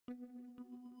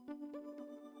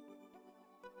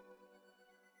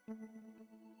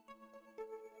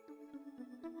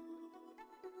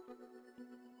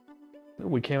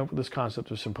we came up with this concept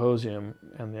of symposium,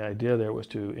 and the idea there was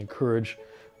to encourage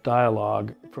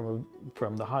dialogue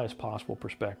from the highest possible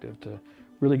perspective, to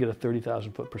really get a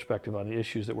 30,000-foot perspective on the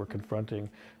issues that were confronting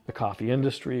the coffee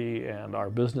industry and our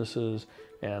businesses,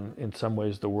 and in some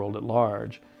ways the world at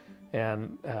large,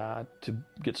 and to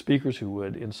get speakers who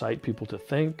would incite people to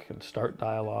think and start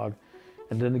dialogue,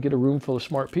 and then to get a room full of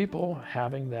smart people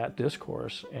having that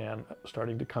discourse and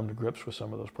starting to come to grips with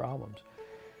some of those problems.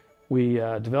 We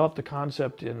developed the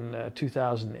concept in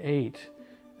 2008,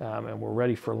 and we're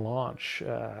ready for launch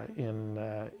in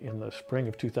the spring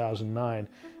of 2009.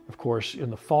 Of course, in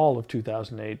the fall of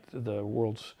 2008, the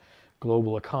world's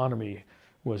global economy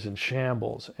was in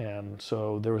shambles, and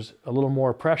so there was a little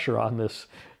more pressure on this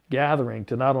gathering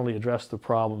to not only address the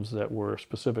problems that were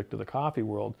specific to the coffee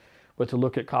world, but to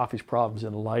look at coffee's problems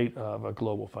in light of a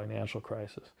global financial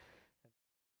crisis.